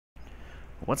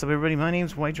What's up, everybody? My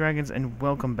name's White Dragons, and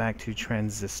welcome back to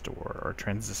Transistor, or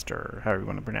Transistor, however you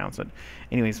want to pronounce it.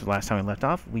 Anyways, the last time we left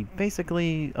off, we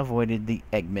basically avoided the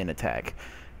Eggman attack.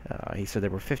 He said there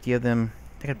were 50 of them.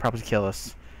 They could probably kill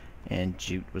us, and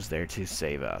Jute was there to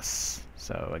save us.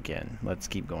 So, again, let's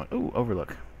keep going. Ooh,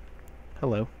 Overlook.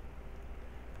 Hello.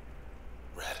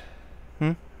 Red.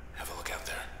 Hmm? Have a look out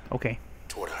there. Okay.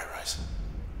 Toward high-rise.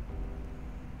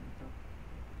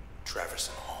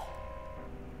 Traverson Hall.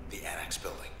 The annex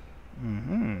building.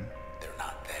 Mm-hmm. They're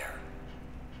not there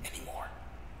anymore.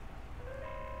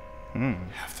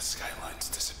 Half the skylines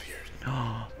disappeared.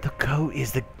 Oh, the coat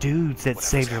is the dudes that Whatever's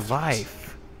saved your after us,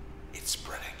 life. It's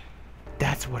spreading.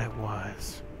 That's what it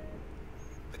was.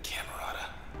 The Camerata.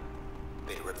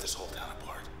 They'd rip this whole town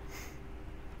apart.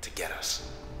 To get us.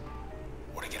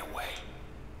 Or to get away.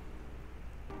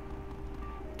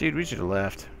 Dude, we should have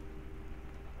left.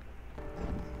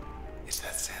 It's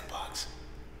that sandbox.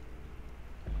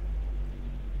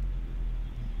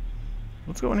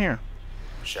 Let's go in here.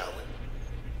 Shall we?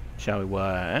 Shall we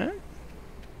what?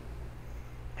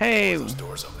 Hey! Those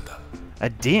doors opened up. A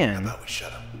den? How about we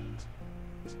shut them?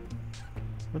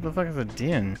 What the fuck is a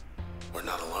den? We're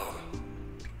not alone.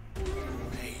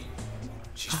 Hey,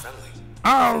 she's friendly.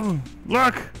 Oh!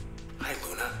 Look! Hi,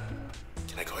 Luna.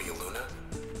 Can I call you Luna?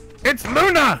 It's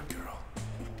Luna! Girl.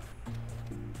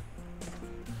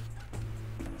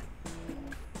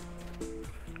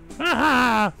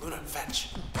 Ah! Luna,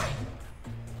 fetch.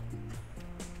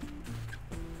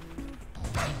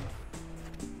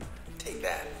 Take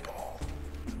that, ball.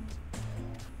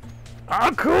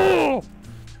 Oh, cool!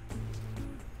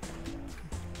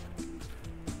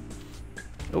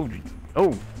 Oh,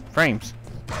 oh, frames.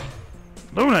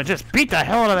 Luna, just beat the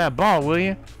hell out of that ball, will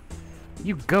you?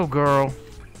 You go, girl.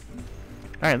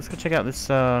 Alright, let's go check out this,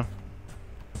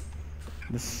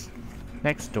 this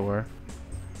next door.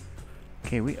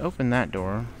 Okay, we opened that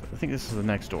door. I think this is the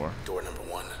next door. Door number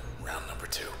 1, round number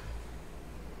 2.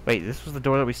 Wait, this was the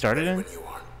door that we started in? When you are.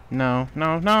 No,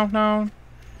 no, no, no.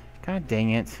 God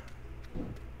dang it.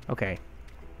 Okay.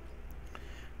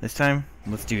 This time,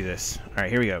 let's do this.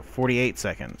 Alright, here we go. 48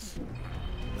 seconds.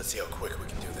 Let's see how quick we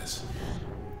can do this.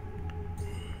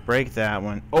 Break that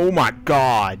one. Oh my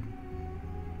god!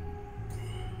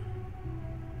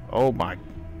 Oh my.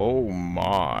 Oh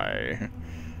my.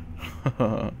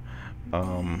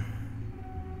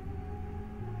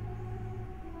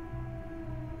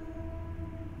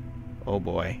 Oh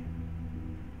boy.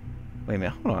 Wait a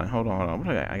minute. Hold on, hold on, hold on. What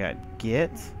do I got? I got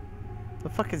get? The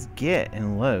fuck is get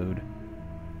and load?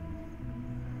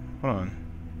 Hold on.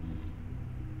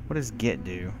 What does get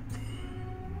do?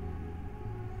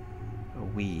 A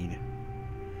weed.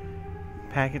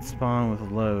 Packet spawn with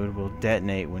load will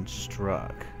detonate when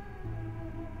struck.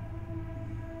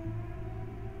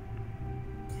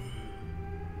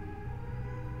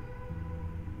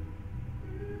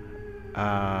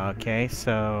 Okay,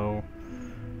 so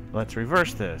let's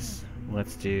reverse this.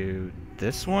 Let's do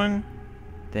this one,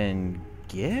 then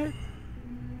get.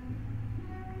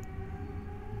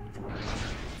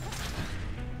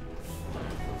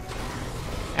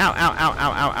 Ow, ow, ow,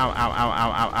 ow, ow, ow, ow, ow,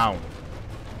 ow, ow, ow.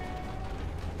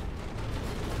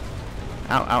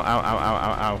 Ow, ow, ow, ow, ow,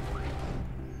 ow, ow.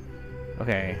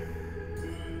 Okay.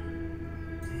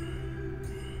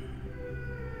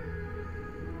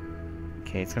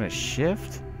 Okay, it's gonna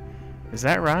shift. Is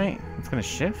that right? It's gonna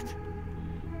shift?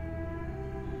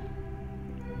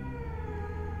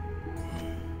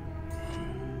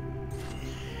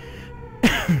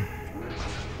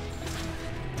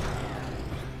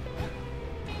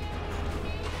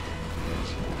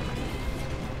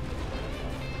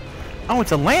 Oh,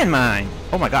 it's a landmine!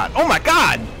 Oh my god! Oh my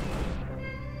god!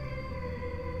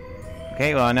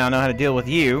 Okay, well, I now know how to deal with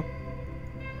you.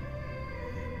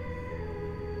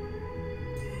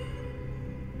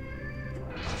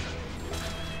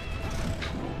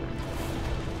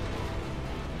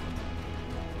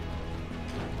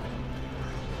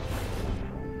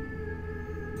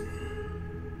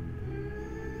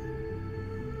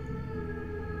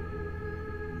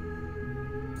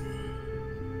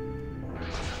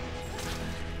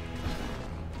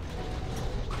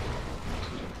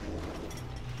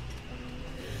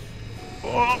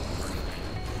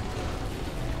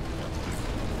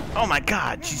 Oh my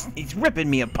god, he's ripping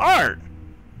me apart!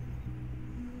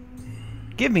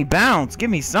 Give me bounce, give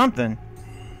me something.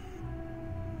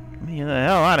 Get me the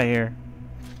hell out of here.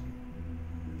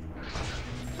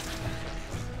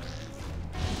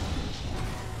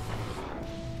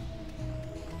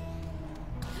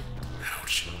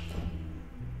 Ouch.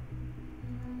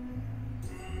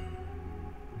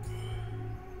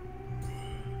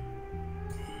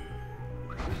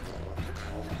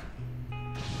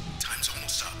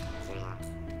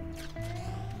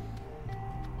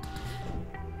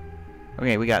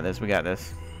 Okay, we got this. We got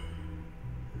this.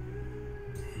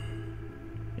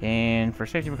 And for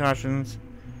safety precautions,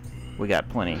 we got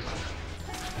plenty.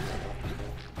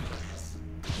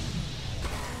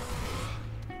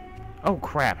 Oh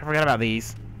crap, I forgot about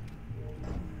these.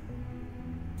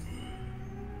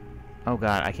 Oh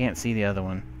god, I can't see the other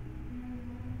one.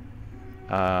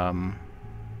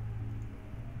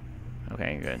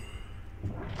 Okay, good.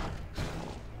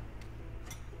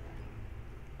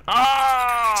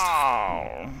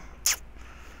 Oh!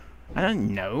 I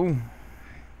don't know.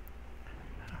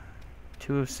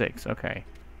 2 of 6, okay.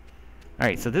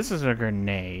 Alright, so this is a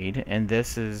grenade, and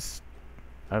this is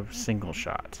a single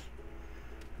shot.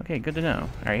 Okay, good to know.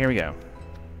 Alright, here we go.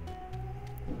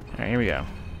 Alright, here we go.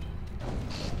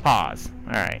 Pause.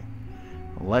 Alright.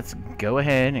 Let's go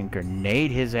ahead and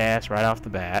grenade his ass right off the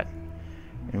bat.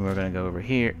 And we're going to go over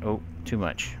here. Oh, too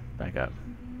much. Back up.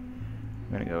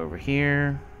 We're going to go over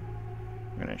here.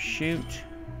 We're going to shoot.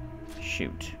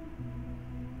 Shoot.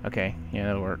 Okay, yeah,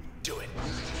 that'll work. Do it.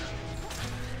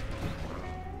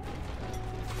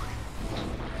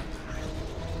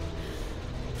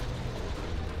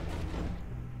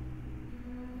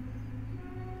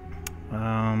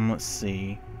 Let's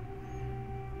see.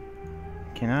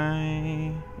 Can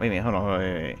I... Wait a minute, hold on,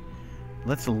 wait.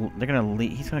 They're gonna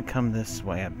leave. He's gonna come this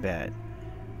way, I bet.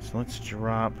 So let's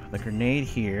drop the grenade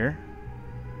here.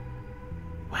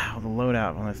 Wow, the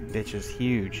loadout on this bitch is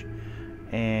huge.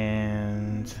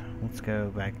 And let's go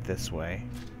back this way.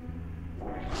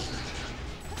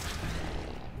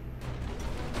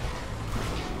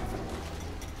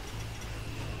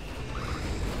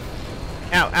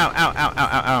 Ow, ow, ow, ow, ow,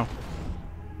 ow, ow.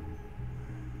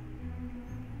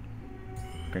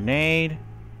 Grenade.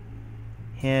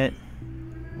 Hit.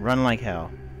 Run like hell.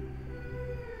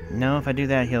 No, if I do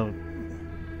that, he'll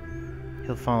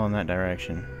follow in that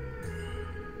direction.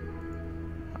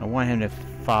 I want him to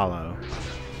follow.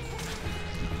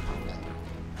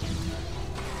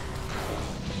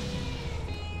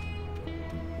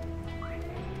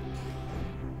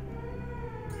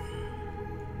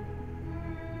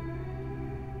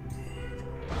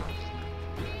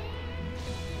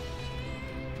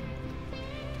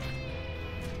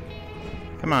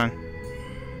 Come on.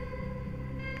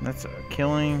 That's a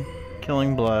killing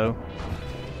blow.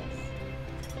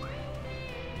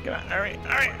 Come on, alright.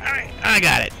 I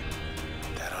got it.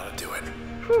 That ought to do it.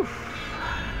 Whew.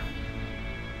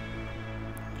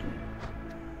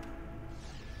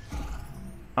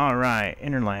 Alright,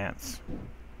 inner lance.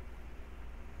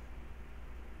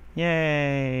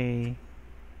 Yay.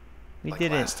 We Like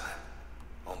did last it. time,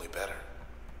 only better.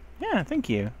 Yeah, thank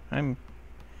you.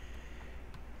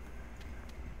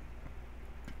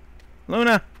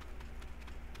 Luna!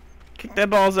 Kick that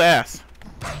ball's ass.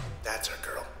 That's our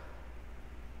girl.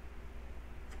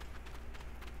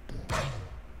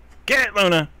 Get it,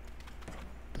 Luna!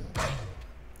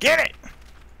 Get it!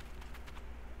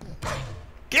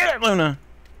 Get it, Luna!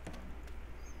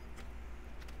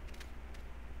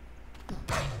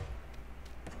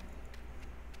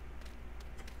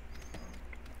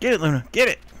 Get it, Luna! Get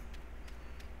it!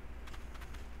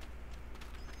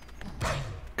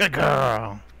 Good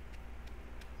girl!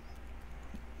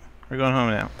 We're going home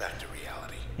now. Back to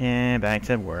reality. Yeah, back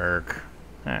to work.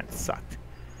 That sucked.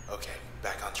 Okay,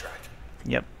 back on track.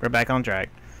 Yep, we're back on track.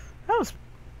 That was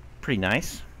pretty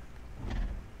nice.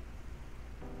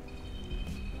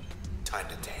 Time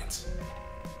to dance.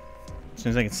 As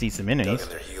soon as I can see some Dug enemies. in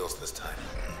their heels this time.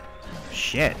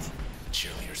 Shit.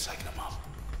 Cheerleaders psyching them up.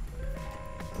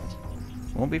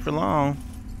 Won't be for long.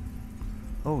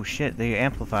 Oh shit, they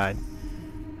amplified.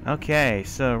 Okay,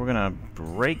 so we're gonna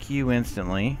break you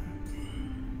instantly.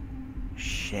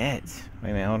 Shit. Wait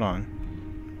a minute, hold on.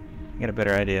 I got a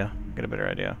better idea.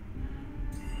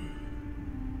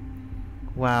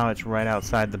 Wow, it's right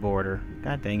outside the border.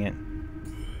 God dang it.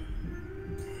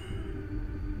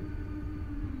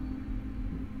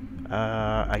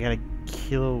 I gotta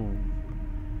kill...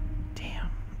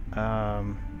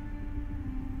 Damn.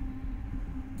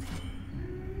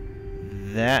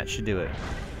 That should do it.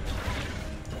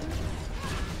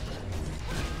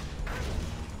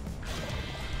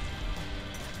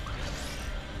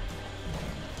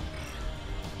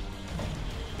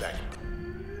 Back.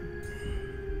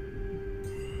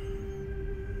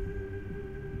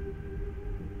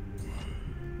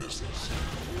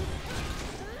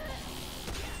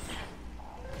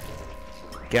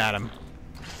 Got him.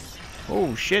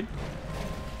 Oh, shit.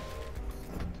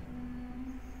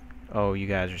 Oh, you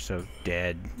guys are so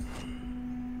dead.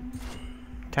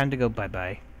 Time to go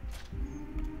bye-bye.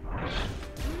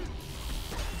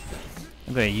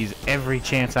 I'm gonna use every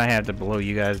chance I have to blow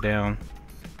you guys down.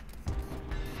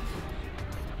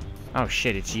 Oh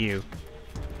shit, it's you.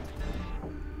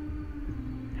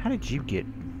 How did you get...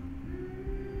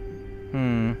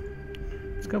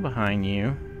 Let's go behind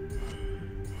you.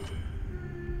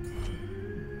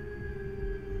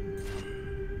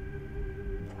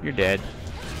 You're dead.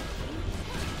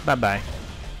 Bye-bye.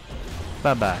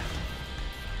 Bye-bye.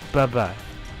 Bye-bye.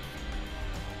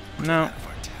 No.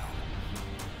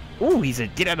 Ooh, he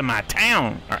said, get out of my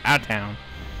town! Or our town.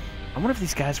 I wonder if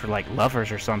these guys were like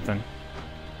lovers or something.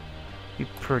 Be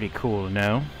pretty cool to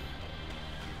know.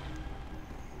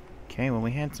 Okay, well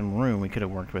we had some room we could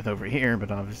have worked with over here,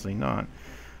 but obviously not.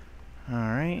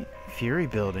 Alright. Fury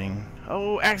building.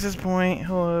 Oh, access point!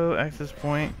 Hello, access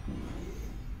point.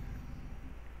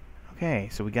 Okay,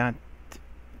 so we got...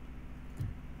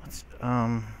 Let's,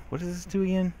 what does this do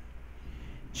again?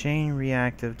 Chain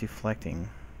reactive deflecting.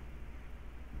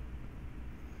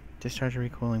 Discharge a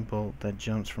recoiling bolt that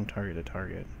jumps from target to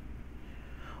target.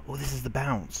 Oh, this is the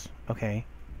bounce. Okay.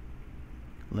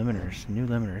 Limiters. New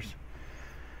limiters.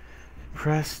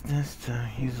 Press this to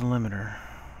use the limiter.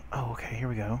 Oh, okay. Here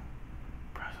we go.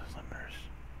 Process limiters.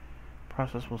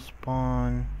 Process will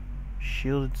spawn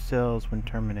shielded cells when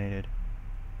terminated.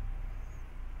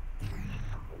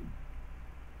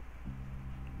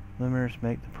 Limiters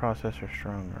make the processor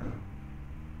stronger.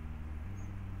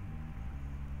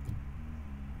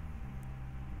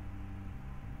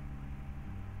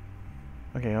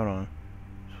 Okay, hold on.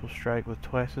 This will strike with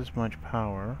twice as much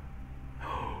power.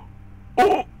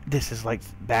 Oh! This is like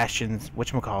Bastion's,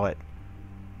 whatchamacallit.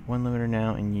 One limiter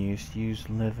now in use. Use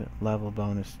level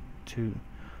bonus 2.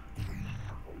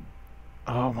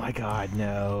 Oh my god,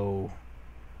 no.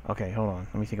 Okay, hold on.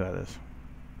 Let me think about this.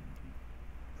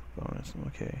 Bonus,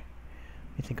 okay.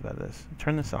 Let me think about this.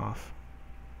 Turn this off.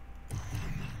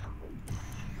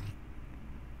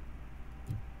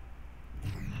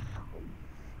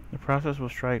 The process will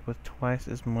strike with twice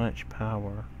as much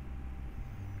power.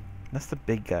 That's the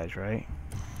big guys, right?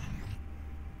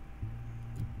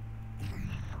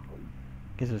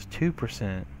 Gives us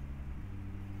 2%.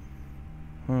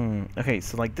 Okay,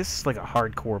 so like this is like a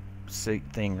hardcore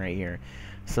thing right here.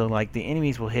 So like the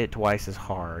enemies will hit twice as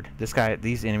hard.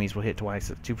 These enemies will hit twice,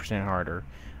 2% harder,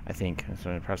 I think.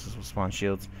 So the process will spawn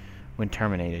shields when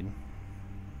terminated.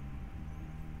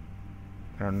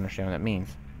 I don't understand what that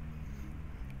means.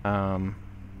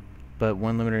 But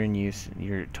one limiter in use,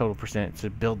 your total percent to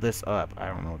build this up. I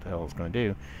don't know what the hell it's going to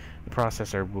do. The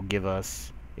processor will give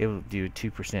us, it will do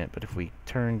 2%, but if we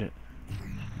turned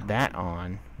that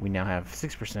on, we now have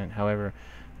 6%. However,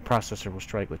 the processor will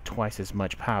strike with twice as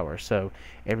much power, so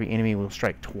every enemy will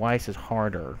strike twice as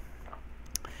harder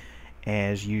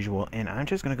as usual. And I'm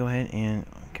just going to go ahead and,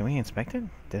 can we inspect it?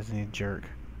 Designated jerk.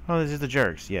 Oh, this is the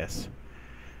jerks, yes.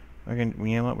 We're gonna,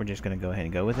 you know what? We're just gonna go ahead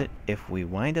and go with it. If we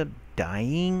wind up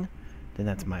dying, then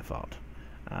that's my fault.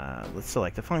 Let's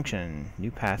select a function.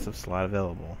 New passive slot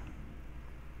available.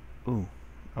 Ooh,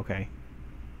 okay.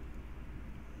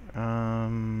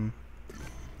 Gotta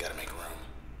make room.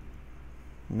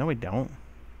 No, we don't.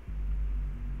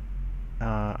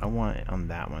 I want it on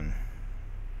that one.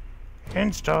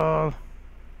 Install.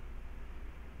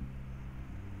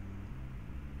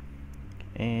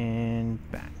 And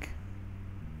back.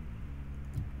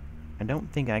 I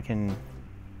don't think I can...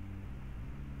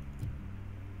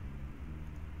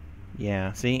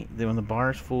 Yeah, see? When the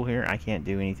bar is full here, I can't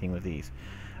do anything with these.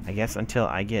 I guess until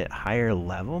I get higher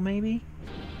level, maybe?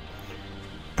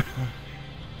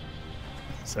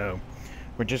 So,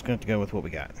 we're just going to go with what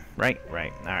we got. Right?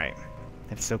 Right. Alright.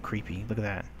 That's so creepy. Look at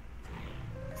that.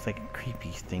 It's like a creepy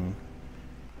thing.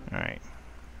 Alright.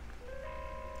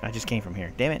 I just came from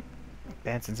here. Damn it.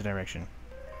 Bad sense of direction.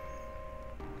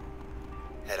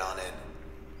 Head on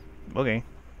in. Okay.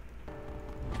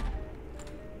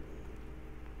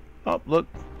 Oh, look.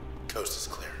 Coast is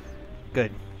clear.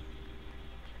 Good.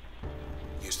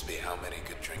 Used to be how many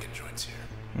good drinking joints here?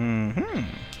 Mm-hmm.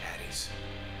 Caddies.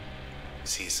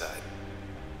 Seaside.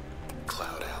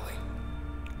 Cloud Alley.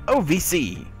 Oh,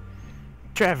 VC.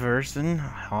 Traverson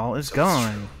Hall is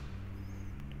gone.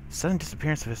 Sudden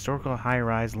disappearance of historical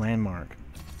high-rise landmark.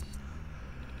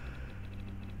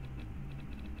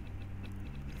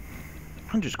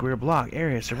 Hundred square block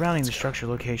area surrounding the structure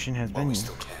location has been. If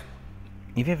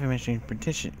you have information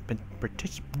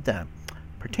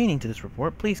pertaining to this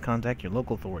report, please contact your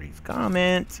local authorities.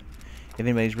 Comment. If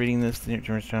anybody's reading this,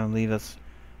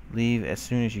 leave as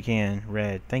soon as you can.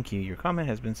 Read. Thank you. Your comment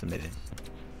has been submitted.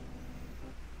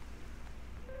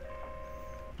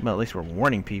 Well, at least we're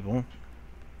warning people.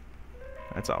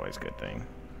 That's always a good thing.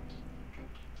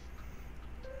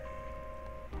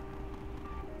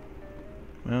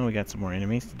 Well, we got some more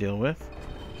enemies to deal with.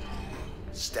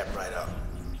 Step right up.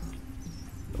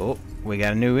 Oh, we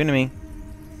got a new enemy.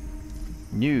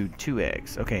 New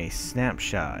 2x. Okay,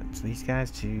 snapshot. So these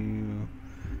guys too.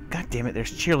 God damn it,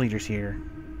 there's cheerleaders here.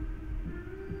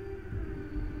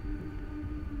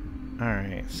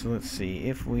 Alright, so let's see.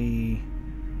 If we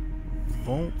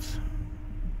volt.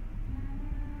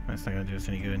 That's not gonna do us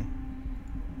any good.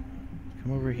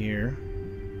 Come over here.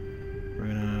 We're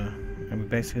gonna. And we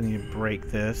basically need to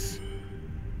break this.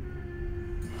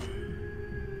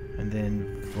 And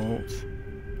then volt.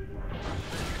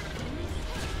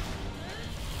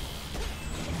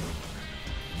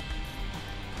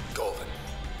 Golden.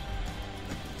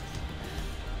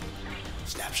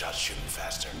 Snapshot's shooting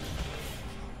faster.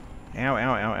 Ow,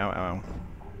 ow, ow, ow, ow.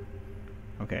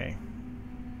 Okay.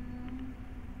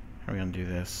 How are we gonna do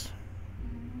this?